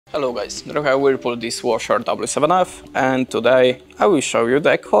Hello guys, I have Whirlpool dishwasher W7F and today I will show you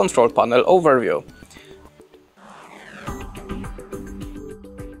the control panel overview.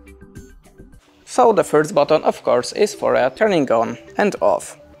 So the first button of course is for turning on and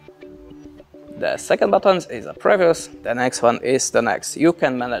off. The second button is a previous, the next one is the next. You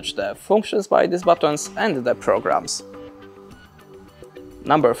can manage the functions by these buttons and the programs.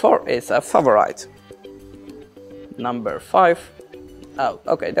 Number 4 is a favorite. Number 5. Oh,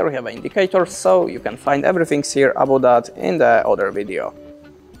 okay, there we have an indicator, so you can find everything here about that in the other video.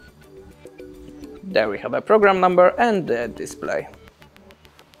 There we have a program number and the display.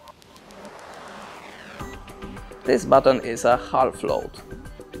 This button is a half load.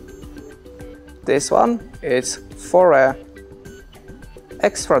 This one is for a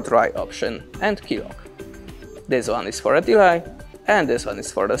extra dry option and key lock. This one is for a delay and this one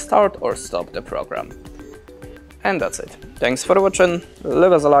is for the start or stop the program. And that's it. Thanks for watching,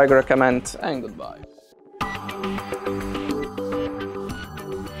 leave us a like, recommend and goodbye.